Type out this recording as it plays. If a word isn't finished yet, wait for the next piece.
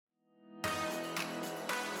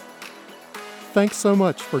Thanks so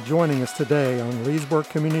much for joining us today on Leesburg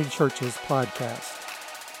Community Church's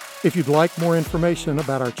podcast. If you'd like more information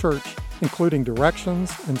about our church, including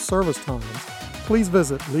directions and service times, please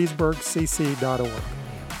visit leesburgcc.org.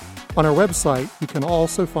 On our website, you can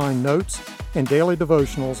also find notes and daily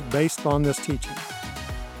devotionals based on this teaching.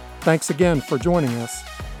 Thanks again for joining us,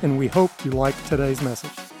 and we hope you liked today's message.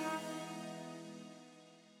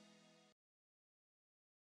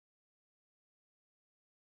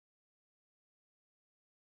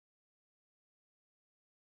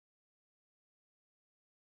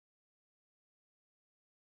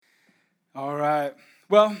 All right.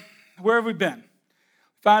 Well, where have we been?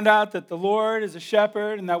 Found out that the Lord is a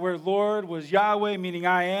shepherd, and that word Lord was Yahweh, meaning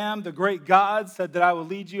I am. The great God said that I will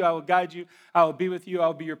lead you, I will guide you, I will be with you, I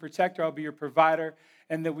will be your protector, I will be your provider.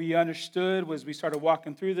 And that we understood as we started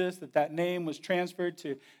walking through this, that name was transferred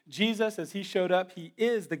to Jesus as he showed up. He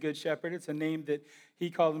is the good shepherd. It's a name that he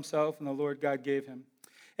called himself and the Lord God gave him.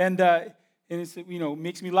 And it's,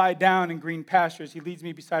 makes me lie down in green pastures. He leads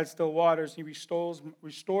me beside still waters. He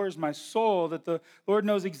restores my soul. That the Lord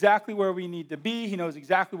knows exactly where we need to be. He knows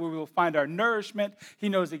exactly where we will find our nourishment. He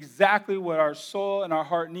knows exactly what our soul and our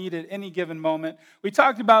heart need at any given moment. We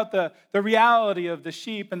talked about the reality of the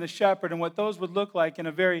sheep and the shepherd and what those would look like in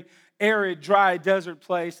a very arid, dry desert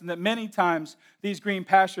place, and that many times these green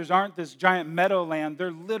pastures aren't this giant meadowland.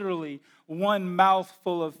 They're literally one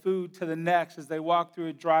mouthful of food to the next as they walk through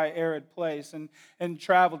a dry, arid place and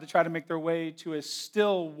travel to try to make their way to a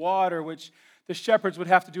still water, which the shepherds would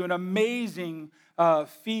have to do an amazing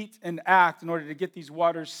feat and act in order to get these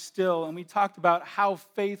waters still. And we talked about how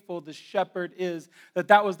faithful the shepherd is,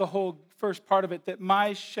 that was the whole first part of it, that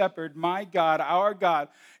my shepherd, my God, our God,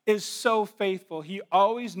 is so faithful. He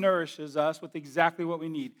always nourishes us with exactly what we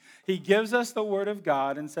need. He gives us the word of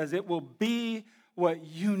God and says it will be what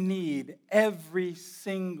you need every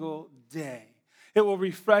single day. It will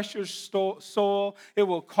refresh your soul. It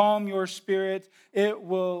will calm your spirit. It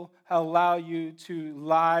will allow you to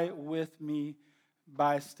lie with me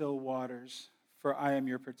by still waters, for I am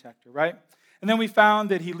your protector, right? And then we found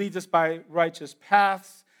that he leads us by righteous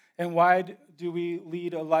paths. And why do we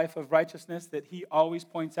lead a life of righteousness? That he always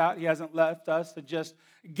points out. He hasn't left us to just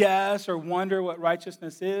guess or wonder what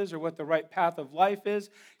righteousness is or what the right path of life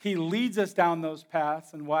is. He leads us down those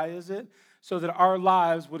paths. And why is it? So that our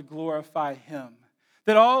lives would glorify him.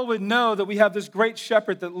 That all would know that we have this great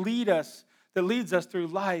shepherd that leads us through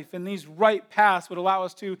life. And these right paths would allow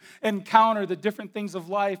us to encounter the different things of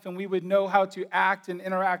life, and we would know how to act and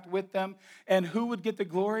interact with them. And who would get the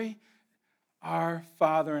glory? Our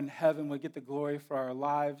Father in heaven would get the glory for our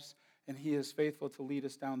lives, and he is faithful to lead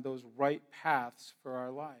us down those right paths for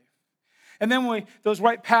our life. And then those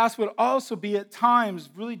right paths would also be at times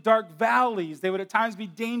really dark valleys. They would at times be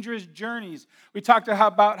dangerous journeys. We talked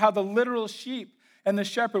about how the literal sheep and the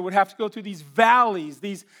shepherd would have to go through these valleys,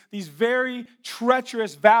 these very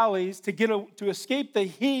treacherous valleys to escape the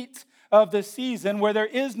heat of the season where there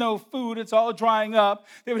is no food, it's all drying up.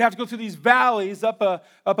 They would have to go through these valleys up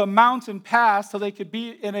a mountain pass so they could be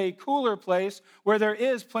in a cooler place where there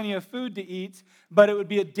is plenty of food to eat, but it would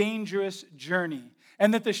be a dangerous journey.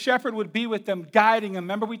 And that the shepherd would be with them, guiding them.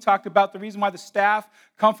 Remember we talked about the reason why the staff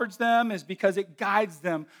comforts them is because it guides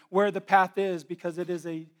them where the path is, because it is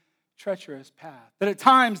a treacherous path. That at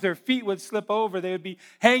times their feet would slip over. They would be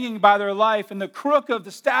hanging by their life, and the crook of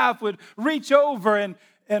the staff would reach over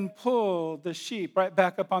and pull the sheep right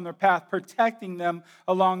back up on their path, protecting them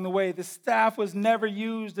along the way. The staff was never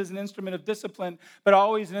used as an instrument of discipline, but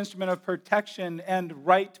always an instrument of protection and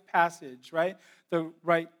right passage, right? The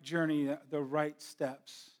right journey, the right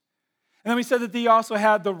steps. And then we said that they also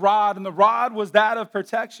had the rod, and the rod was that of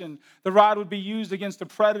protection. The rod would be used against the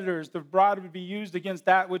predators. The rod would be used against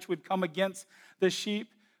that which would come against the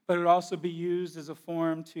sheep, but it would also be used as a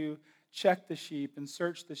form to check the sheep and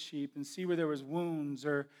search the sheep and see where there was wounds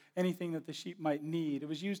or anything that the sheep might need. It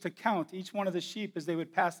was used to count each one of the sheep as they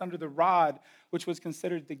would pass under the rod, which was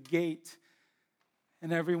considered the gate.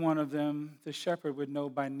 And every one of them, the shepherd would know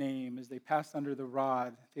by name. As they passed under the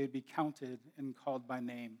rod, they would be counted and called by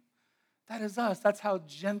name. That is us. That's how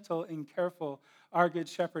gentle and careful our good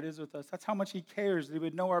shepherd is with us. That's how much he cares. He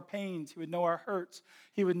would know our pains. He would know our hurts.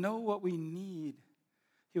 He would know what we need.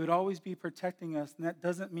 He would always be protecting us, and that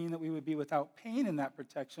doesn't mean that we would be without pain in that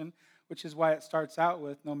protection, which is why it starts out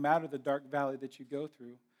with no matter the dark valley that you go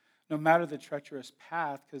through, no matter the treacherous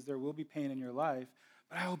path, because there will be pain in your life,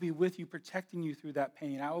 but I will be with you, protecting you through that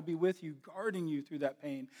pain. I will be with you, guarding you through that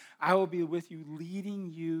pain. I will be with you, leading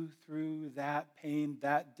you through that pain,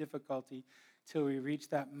 that difficulty, till we reach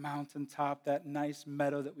that mountaintop, that nice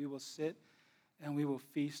meadow that we will sit and we will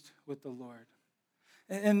feast with the Lord.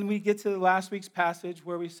 And we get to last week's passage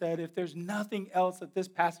where we said, if there's nothing else that this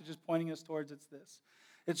passage is pointing us towards, it's this.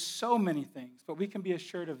 It's so many things, but we can be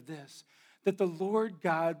assured of this, that the Lord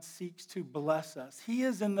God seeks to bless us. He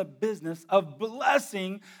is in the business of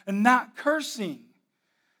blessing and not cursing.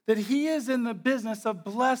 That he is in the business of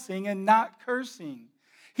blessing and not cursing.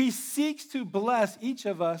 He seeks to bless each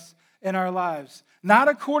of us in our lives, not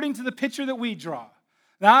according to the picture that we draw,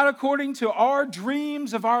 not according to our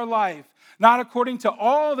dreams of our life, not according to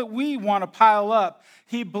all that we want to pile up.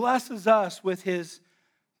 He blesses us with his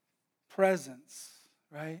presence,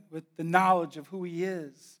 right? With the knowledge of who he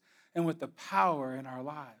is and with the power in our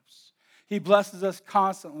lives. He blesses us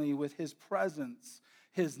constantly with his presence,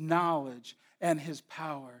 his knowledge, and his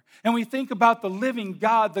power. And we think about the living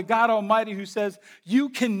God, the God Almighty, who says, you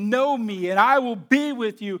can know me and I will be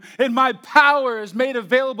with you and my power is made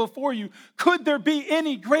available for you. Could there be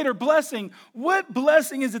any greater blessing? What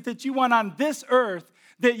blessing is it that you want on this earth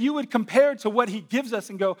that you would compare to what he gives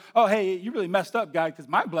us and go, oh, hey, you really messed up, God, because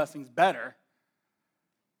my blessing's better.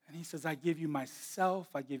 And he says, I give you myself,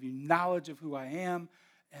 I give you knowledge of who I am,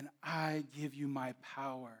 and I give you my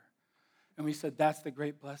power. And we said that's the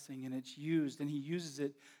great blessing, and it's used, and he uses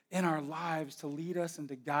it in our lives to lead us and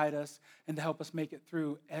to guide us and to help us make it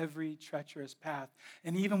through every treacherous path.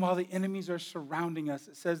 And even while the enemies are surrounding us,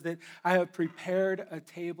 it says that I have prepared a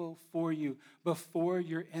table for you before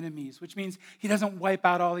your enemies, which means he doesn't wipe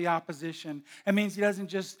out all the opposition. It means he doesn't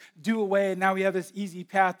just do away and now we have this easy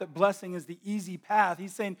path, that blessing is the easy path.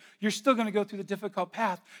 He's saying you're still going to go through the difficult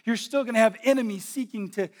path. You're still going to have enemies seeking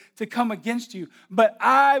to come against you, but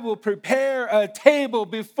I will prepare a table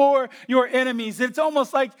before your enemies. It's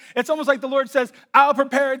almost like the Lord says, I'll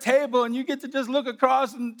prepare a table, and you get to just look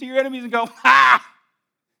across to your enemies and go, ha!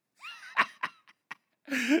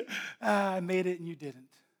 I made it and you didn't.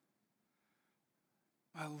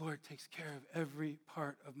 My Lord takes care of every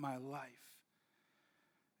part of my life.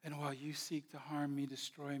 And while you seek to harm me,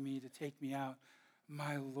 destroy me, to take me out,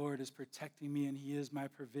 my Lord is protecting me, and he is my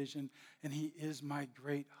provision, and he is my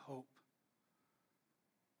great hope.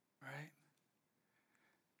 Right?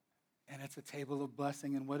 And it's a table of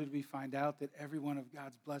blessing. And what did we find out? That every one of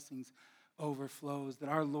God's blessings overflows. That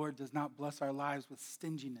our Lord does not bless our lives with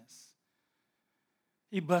stinginess.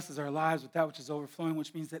 He blesses our lives with that which is overflowing,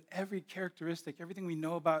 which means that every characteristic, everything we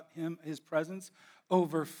know about him, his presence,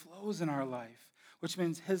 overflows in our life. Which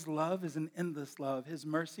means his love is an endless love. His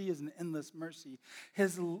mercy is an endless mercy.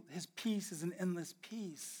 His peace is an endless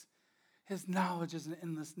peace. His knowledge is an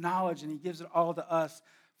endless knowledge. And he gives it all to us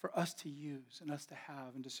for us to use and us to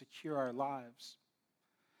have and to secure our lives.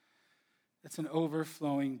 It's an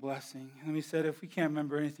overflowing blessing. And we said if we can't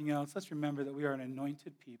remember anything else, let's remember that we are an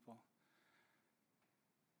anointed people.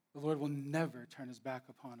 The Lord will never turn his back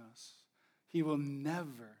upon us. He will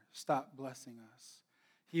never stop blessing us.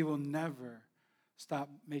 He will never stop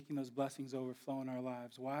making those blessings overflow in our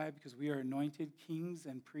lives. Why? Because we are anointed kings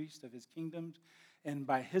and priests of his kingdom, and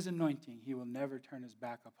by his anointing, he will never turn his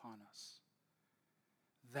back upon us.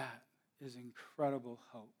 That is incredible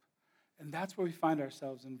hope. And that's where we find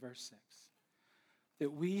ourselves in verse 6.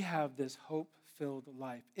 That we have this hope-filled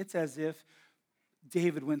life. It's as if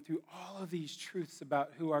David went through all of these truths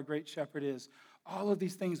about who our great shepherd is, all of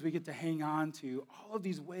these things we get to hang on to, all of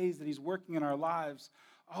these ways that he's working in our lives,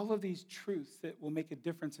 all of these truths that will make a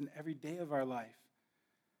difference in every day of our life.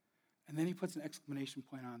 And then he puts an exclamation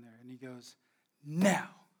point on there, and he goes, now,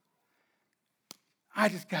 I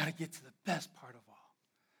just got to get to the best part of all.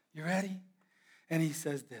 You ready? And he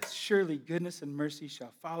says this, surely goodness and mercy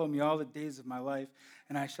shall follow me all the days of my life,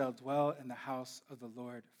 and I shall dwell in the house of the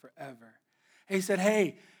Lord forever. And he said,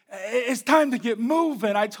 hey, it's time to get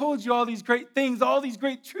moving. I told you all these great things, all these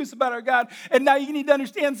great truths about our God, and now you need to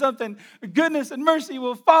understand something. Goodness and mercy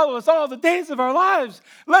will follow us all the days of our lives.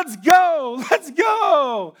 Let's go. Let's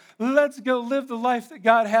go. Let's go live the life that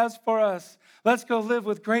God has for us. Let's go live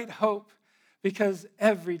with great hope, because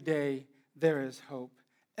every day there is hope.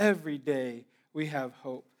 Every day we have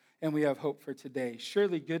hope, and we have hope for today.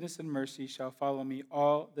 Surely goodness and mercy shall follow me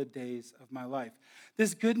all the days of my life.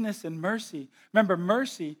 This goodness and mercy, remember,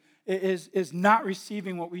 mercy is not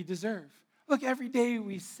receiving what we deserve. Look, every day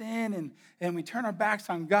we sin and we turn our backs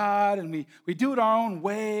on God, and we do it our own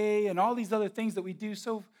way and all these other things that we do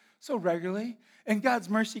so regularly. And God's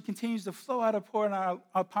mercy continues to flow out upon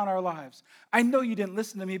our lives. I know you didn't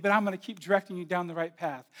listen to me, but I'm going to keep directing you down the right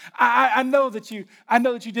path. I know that you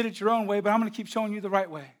did it your own way, but I'm going to keep showing you the right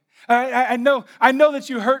way. All right? I know that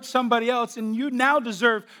you hurt somebody else, and you now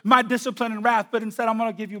deserve my discipline and wrath, but instead I'm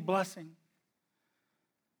going to give you blessing.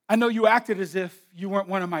 I know you acted as if you weren't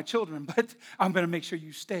one of my children, but I'm going to make sure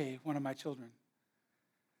you stay one of my children.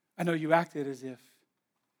 I know you acted as if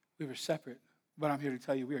We were separate, but I'm here to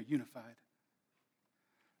tell you we are unified.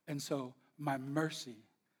 And so my mercy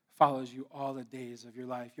follows you all the days of your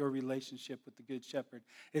life. Your relationship with the Good Shepherd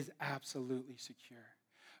is absolutely secure.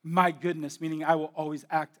 My goodness, meaning I will always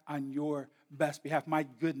act on your best behalf. My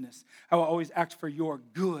goodness, I will always act for your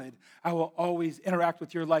good. I will always interact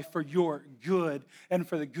with your life for your good and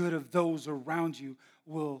for the good of those around you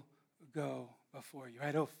will go before you. Right?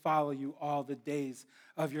 It'll follow you all the days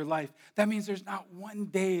of your life. That means there's not one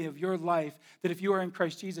day of your life that if you are in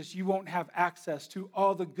Christ Jesus, you won't have access to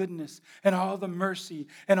all the goodness and all the mercy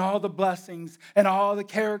and all the blessings and all the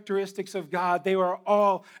characteristics of God. They are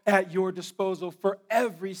all at your disposal for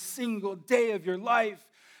every single day of your life.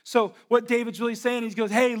 So what David's really saying, he goes,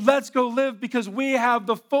 hey, let's go live because we have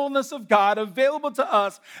the fullness of God available to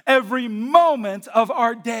us every moment of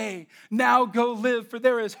our day. Now go live, for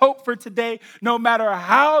there is hope for today, no matter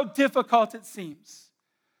how difficult it seems,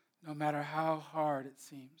 no matter how hard it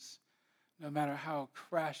seems, no matter how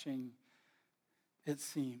crashing it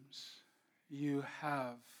seems. You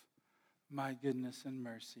have my goodness and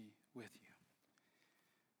mercy with you.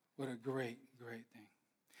 What a great, great thing.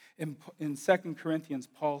 In 2 Corinthians,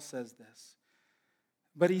 Paul says this.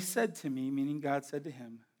 But he said to me, meaning God said to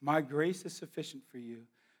him, my grace is sufficient for you,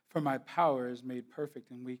 for my power is made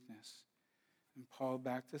perfect in weakness. And Paul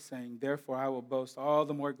back to saying, therefore I will boast all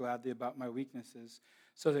the more gladly about my weaknesses,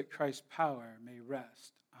 so that Christ's power may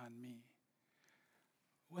rest on me.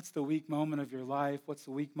 What's the weak moment of your life? What's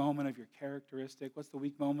the weak moment of your characteristic? What's the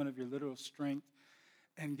weak moment of your literal strength?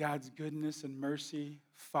 And God's goodness and mercy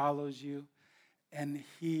follows you. And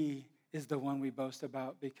he is the one we boast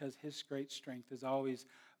about because his great strength is always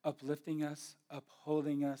uplifting us,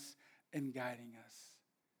 upholding us, and guiding us.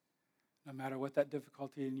 No matter what that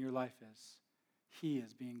difficulty in your life is, he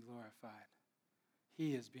is being glorified.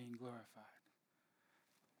 He is being glorified.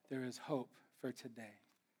 There is hope for today.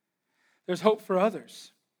 There's hope for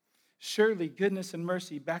others. Surely goodness and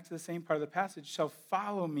mercy, back to the same part of the passage, shall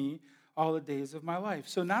follow me all the days of my life.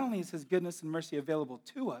 So not only is his goodness and mercy available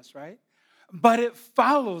to us, right? But it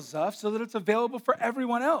follows us so that it's available for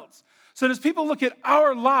everyone else. So as people look at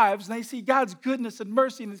our lives and they see God's goodness and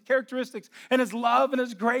mercy and his characteristics and his love and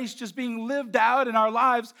his grace just being lived out in our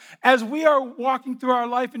lives as we are walking through our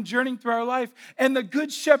life and journeying through our life, and the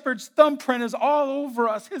Good Shepherd's thumbprint is all over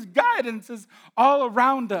us. His guidance is all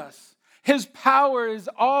around us. His power is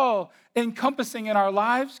all encompassing in our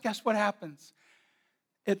lives. Guess what happens?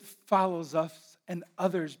 It follows us and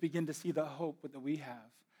others begin to see the hope that we have.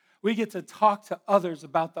 We get to talk to others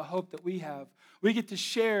about the hope that we have. We get to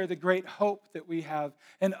share the great hope that we have,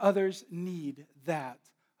 and others need that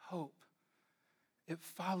hope. It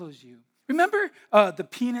follows you. Remember the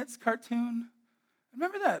Peanuts cartoon?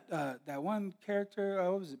 Remember that one character,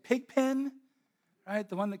 what was it, Pigpen? Right?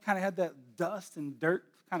 The one that kind of had that dust and dirt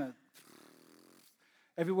kind of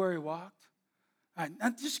everywhere he walked. All right,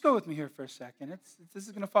 now just go with me here for a second. This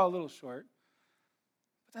is going to fall a little short,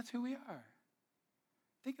 but that's who we are.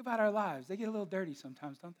 Think about our lives. They get a little dirty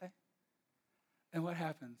sometimes, don't they? And what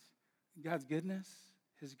happens? God's goodness,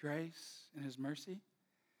 his grace, and his mercy,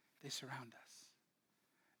 they surround us.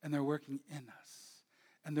 And they're working in us.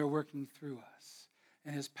 And they're working through us.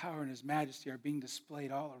 And his power and his majesty are being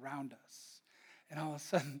displayed all around us. And all of a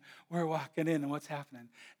sudden, we're walking in, and what's happening?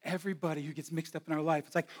 Everybody who gets mixed up in our life,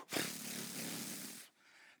 it's like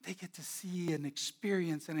they get to see and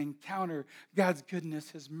experience and encounter God's goodness,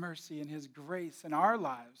 his mercy, and his grace in our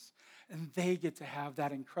lives. And they get to have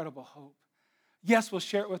that incredible hope. Yes, we'll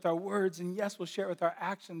share it with our words, and yes, we'll share it with our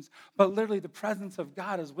actions, but literally the presence of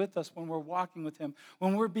God is with us when we're walking with him.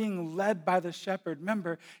 When we're being led by the shepherd,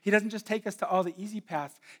 remember, he doesn't just take us to all the easy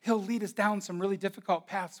paths. He'll lead us down some really difficult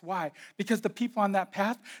paths. Why? Because the people on that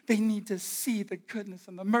path, they need to see the goodness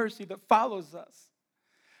and the mercy that follows us.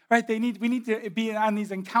 Right? We need to be on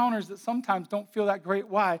these encounters that sometimes don't feel that great.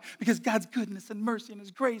 Why? Because God's goodness and mercy and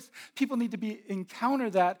his grace, people need to encounter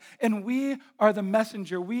that. And we are the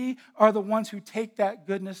messenger. We are the ones who take that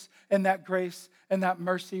goodness and that grace and that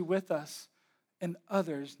mercy with us. And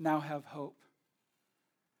others now have hope.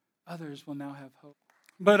 Others will now have hope.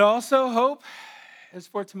 But also hope is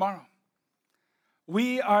for tomorrow.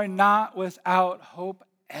 We are not without hope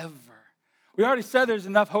ever. We already said there's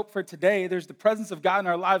enough hope for today. There's the presence of God in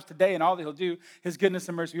our lives today and all that he'll do, his goodness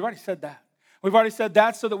and mercy. We've already said that. We've already said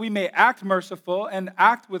that so that we may act merciful and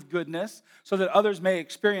act with goodness so that others may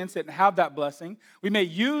experience it and have that blessing. We may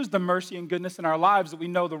use the mercy and goodness in our lives that we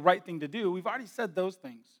know the right thing to do. We've already said those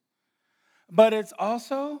things. But it's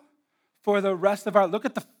also for the rest of our, look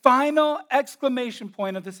at the final exclamation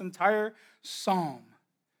point of this entire psalm.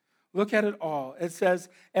 Look at it all. It says,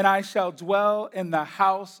 and I shall dwell in the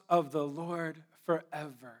house of the Lord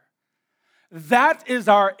forever. That is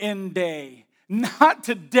our end day. Not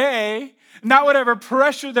today, not whatever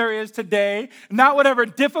pressure there is today, not whatever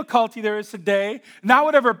difficulty there is today, not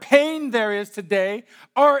whatever pain there is today.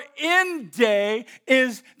 Our end day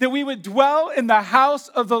is that we would dwell in the house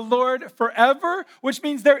of the Lord forever, which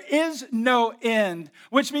means there is no end,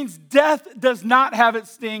 which means death does not have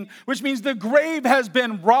its sting, which means the grave has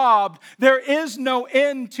been robbed. There is no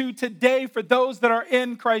end to today for those that are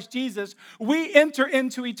in Christ Jesus. We enter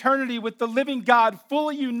into eternity with the living God,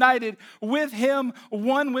 fully united with Him,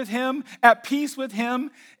 one with Him, at peace with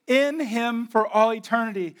Him, in Him for all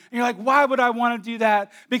eternity. And you're like, why would I want to do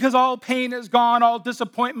that? Because all pain is gone, all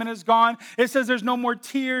disappointment is gone. It says there's no more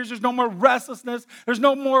tears, there's no more restlessness, there's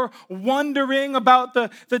no more wondering about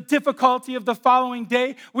the difficulty of the following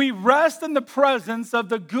day. We rest in the presence of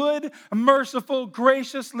the good, merciful,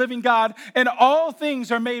 gracious, living God, and all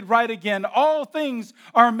things are made right again. All things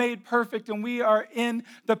are made perfect, and we are in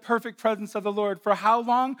the perfect presence of the Lord. For how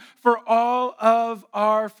long? For all of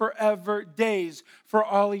our forever days, for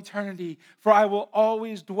all eternity. For I will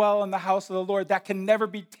always dwell in the house of the Lord. That can never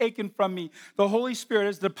be taken from me. The Holy Spirit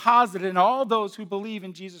is deposited in all those who believe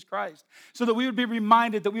in Jesus Christ, so that we would be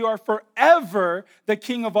reminded that we are forever the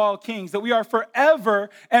King of all kings, that we are forever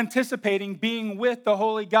anticipating being with the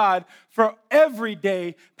Holy God for every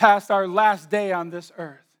day past our last day on this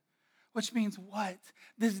earth. Which means what?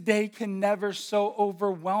 This day can never so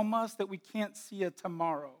overwhelm us that we can't see a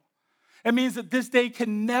tomorrow. It means that this day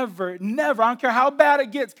can never, I don't care how bad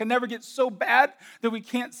it gets, can never get so bad that we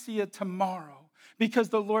can't see a tomorrow. Because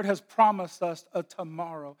the Lord has promised us a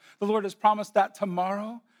tomorrow. The Lord has promised that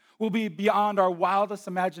tomorrow will be beyond our wildest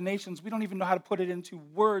imaginations. We don't even know how to put it into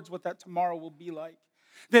words what that tomorrow will be like.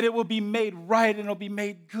 That it will be made right, and it'll be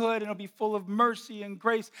made good, and it'll be full of mercy and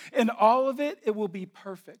grace. And all of it, it will be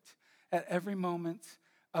perfect at every moment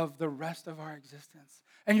of the rest of our existence.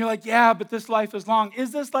 And you're like, yeah, but this life is long.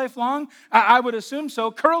 Is this life long? I would assume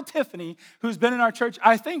so. Curl Tiffany, who's been in our church,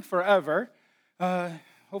 I think, forever.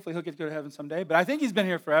 Hopefully he'll get to go to heaven someday, but I think he's been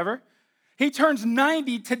here forever. He turns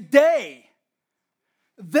 90 today.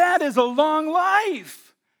 That is a long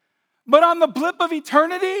life. But on the blip of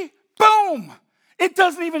eternity, boom! It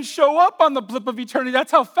doesn't even show up on the blip of eternity.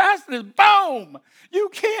 That's how fast it is. Boom! You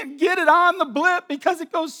can't get it on the blip because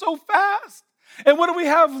it goes so fast. And what do we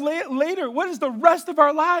have later? What is the rest of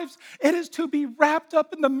our lives? It is to be wrapped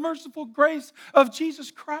up in the merciful grace of Jesus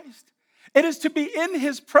Christ. It is to be in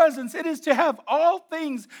His presence. It is to have all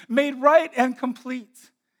things made right and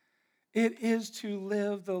complete. It is to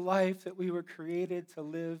live the life that we were created to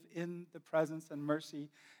live in the presence and mercy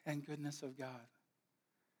and goodness of God.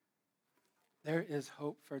 There is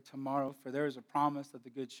hope for tomorrow, for there is a promise of the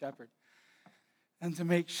Good Shepherd. And to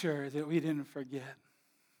make sure that we didn't forget.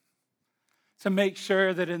 To make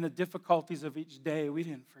sure that in the difficulties of each day, we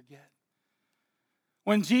didn't forget.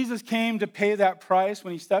 When Jesus came to pay that price,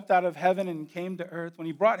 when He stepped out of heaven and came to earth, when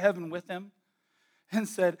He brought heaven with Him and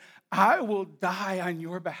said, I will die on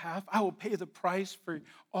your behalf. I will pay the price for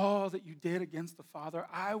all that you did against the Father.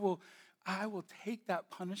 I will take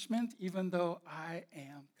that punishment even though I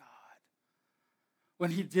am God.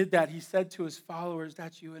 When He did that, He said to His followers,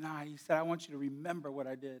 that's you and I, He said, I want you to remember what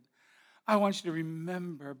I did. I want you to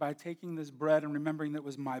remember by taking this bread and remembering that it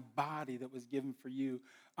was my body that was given for you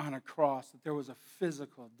on a cross, that there was a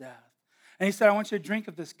physical death. And He said, I want you to drink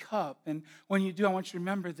of this cup. And when you do, I want you to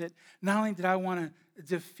remember that not only did I want to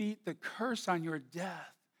defeat the curse on your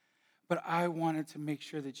death, but I wanted to make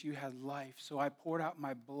sure that you had life. So I poured out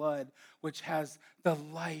my blood, which has the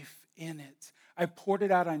life in it. I poured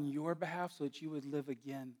it out on your behalf so that you would live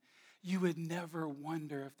again. You would never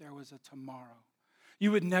wonder if there was a tomorrow.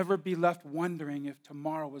 You would never be left wondering if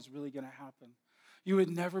tomorrow was really going to happen. You would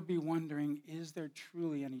never be wondering, is there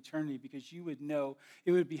truly an eternity? Because you would know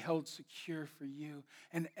it would be held secure for you.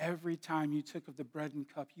 And every time you took of the bread and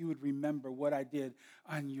cup, you would remember what I did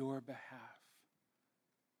on your behalf.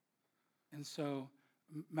 And so,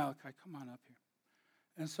 Malachi, come on up here.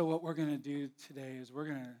 And so what we're going to do today is we're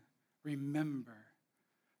going to remember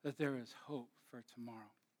that there is hope for tomorrow.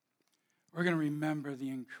 We're going to remember the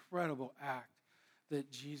incredible act that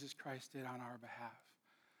Jesus Christ did on our behalf.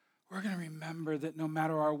 We're going to remember that no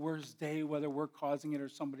matter our worst day, whether we're causing it or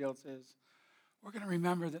somebody else is, we're going to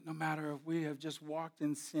remember that no matter if we have just walked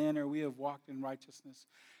in sin or we have walked in righteousness,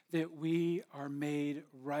 that we are made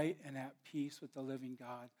right and at peace with the living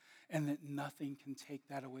God, and that nothing can take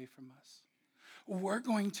that away from us. We're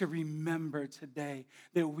going to remember today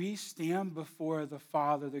that we stand before the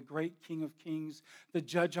Father, the great King of Kings, the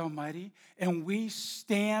Judge Almighty, and we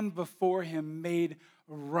stand before Him made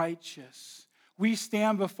righteous. we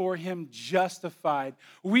stand before him justified.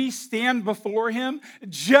 We stand before him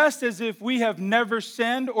just as if we have never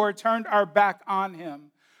sinned or turned our back on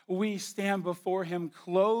him. We stand before him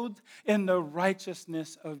clothed in the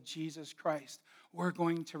righteousness of Jesus Christ. We're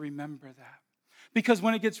going to remember that. Because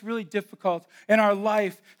when it gets really difficult and our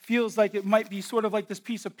life feels like it might be sort of like this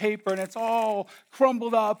piece of paper and it's all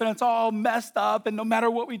crumbled up and it's all messed up, and no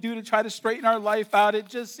matter what we do to try to straighten our life out, it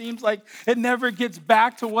just seems like it never gets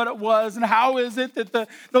back to what it was. And how is it that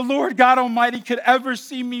the Lord God Almighty could ever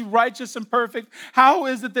see me righteous and perfect? How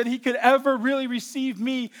is it that he could ever really receive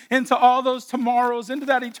me into all those tomorrows, into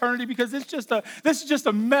that eternity? Because this is just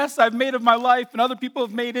a mess I've made of my life, and other people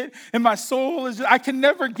have made it, and my soul is, I can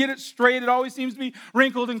never get it straight. It always seems to be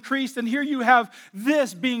wrinkled and creased. And here you have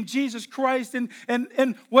this being Jesus Christ.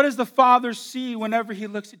 And what does the Father see whenever he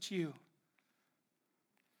looks at you?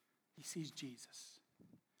 He sees Jesus.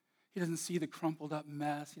 He doesn't see the crumpled up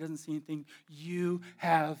mess. He doesn't see anything. You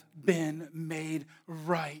have been made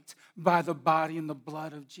right by the body and the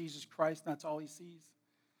blood of Jesus Christ. And that's all he sees.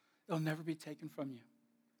 It'll never be taken from you.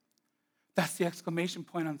 That's the exclamation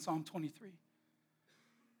point on Psalm 23.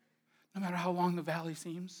 No matter how long the valley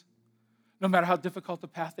seems, no matter how difficult the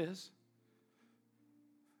path is,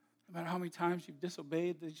 no matter how many times you've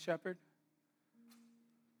disobeyed the shepherd,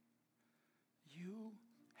 you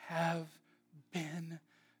have been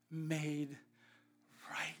made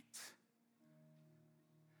right.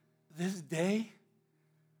 This day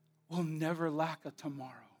will never lack a tomorrow.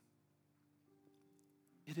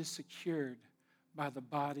 It is secured by the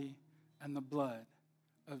body and the blood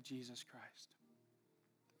of Jesus Christ.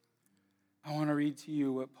 I want to read to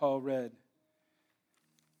you what Paul read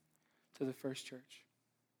to the first church.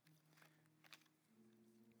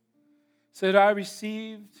 So that I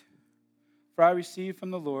received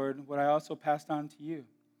from the Lord what I also passed on to you.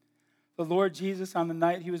 The Lord Jesus, on the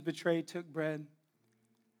night he was betrayed, took bread,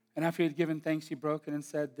 and after he had given thanks, he broke it and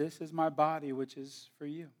said, "This is my body, which is for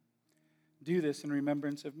you. Do this in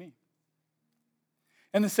remembrance of me."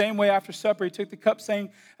 In the same way, after supper, he took the cup,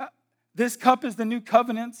 saying, "This cup is the new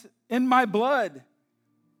covenant in my blood.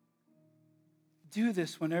 Do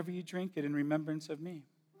this whenever you drink it in remembrance of me.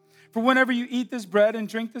 For whenever you eat this bread and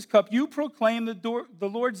drink this cup, you proclaim the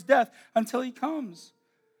Lord's death until he comes.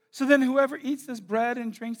 So then whoever eats this bread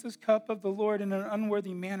and drinks this cup of the Lord in an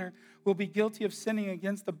unworthy manner will be guilty of sinning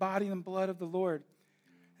against the body and blood of the Lord."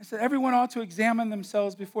 I said, everyone ought to examine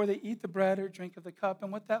themselves before they eat the bread or drink of the cup.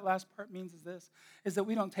 And what that last part means is this, is that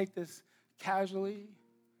we don't take this casually.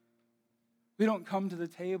 We don't come to the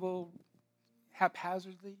table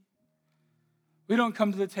haphazardly. We don't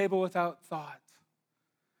come to the table without thought.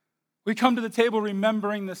 We come to the table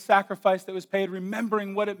remembering the sacrifice that was paid,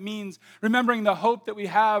 remembering what it means, remembering the hope that we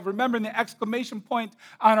have, remembering the exclamation point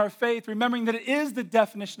on our faith, remembering that it is the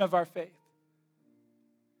definition of our faith.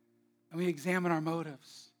 And we examine our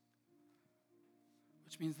motives,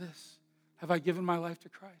 which means this: have I given my life to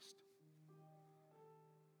Christ?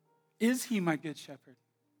 Is he my good shepherd?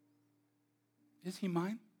 Is he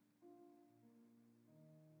mine?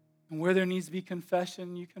 And where there needs to be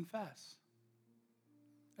confession, you confess.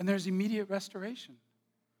 And there's immediate restoration.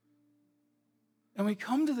 And we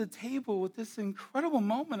come to the table with this incredible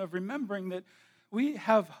moment of remembering that we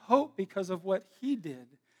have hope because of what he did.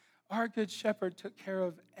 Our good shepherd took care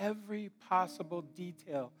of every possible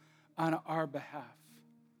detail on our behalf.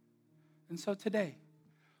 And so today,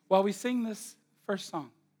 while we sing this first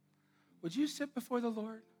song, would you sit before the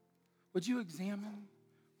Lord? Would you examine?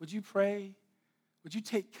 Would you pray? Would you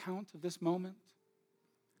take count of this moment?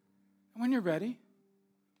 And when you're ready,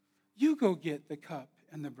 you go get the cup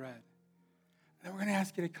and the bread. And then we're going to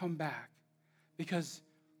ask you to come back because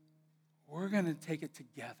we're going to take it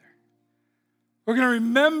together. We're going to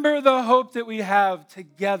remember the hope that we have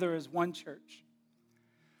together as one church.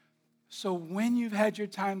 So when you've had your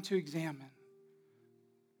time to examine,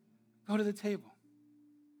 go to the table.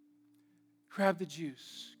 Grab the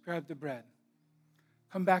juice, grab the bread.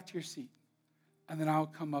 Come back to your seat, and then I'll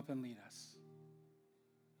come up and lead us.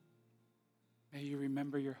 May you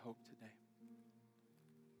remember your hope today.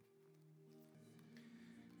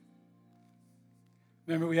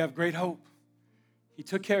 Remember, we have great hope. He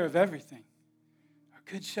took care of everything. Our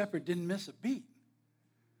good shepherd didn't miss a beat.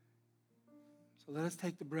 So let us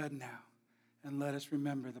take the bread now, and let us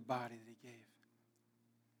remember the body that he gave.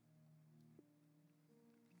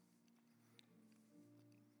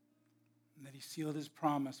 And that he sealed his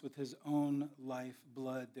promise with his own life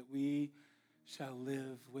blood, that we shall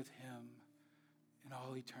live with him in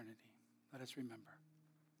all eternity. Let us remember.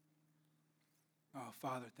 Oh,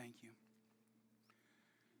 Father, thank you.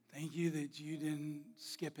 Thank you that you didn't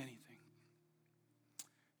skip anything.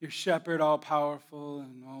 your shepherd, all powerful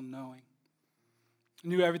and all knowing. You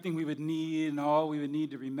knew everything we would need and all we would need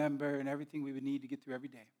to remember and everything we would need to get through every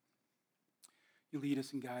day. You lead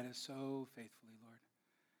us and guide us so faithfully, Lord.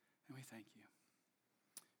 And we thank you.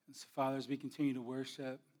 And so, Father, as we continue to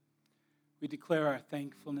worship, we declare our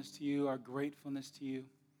thankfulness to you, our gratefulness to you.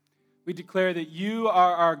 We declare that you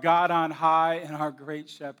are our God on high and our great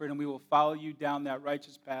shepherd, and we will follow you down that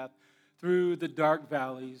righteous path through the dark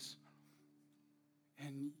valleys.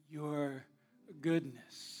 And your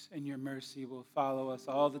goodness and your mercy will follow us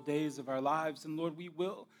all the days of our lives. And Lord, we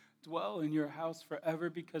will dwell in your house forever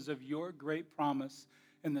because of your great promise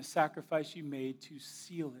and the sacrifice you made to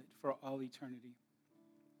seal it for all eternity.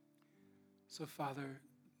 So, Father,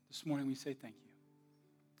 this morning we say thank you.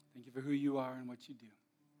 Thank you for who you are and what you do.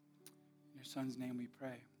 In your Son's name we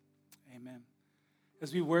pray. Amen.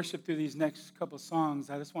 As we worship through these next couple songs,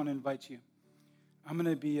 I just want to invite you. I'm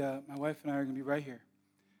going to be, my wife and I are going to be right here.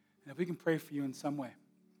 And if we can pray for you in some way,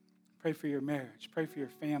 pray for your marriage, pray for your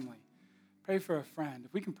family, pray for a friend.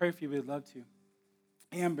 If we can pray for you, we'd love to.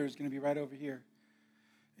 Amber is going to be right over here.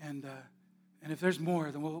 And if there's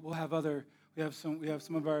more, then we'll have other, we have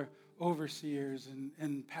some of our overseers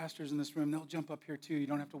and pastors in this room. They'll jump up here too. You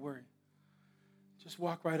don't have to worry. Just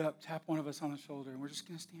walk right up, tap one of us on the shoulder, and we're just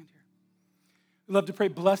going to stand here. We'd love to pray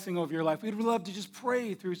blessing over your life. We'd love to just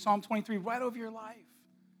pray through Psalm 23 right over your life.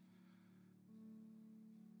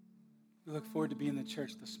 We look forward to being in the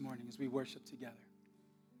church this morning as we worship together.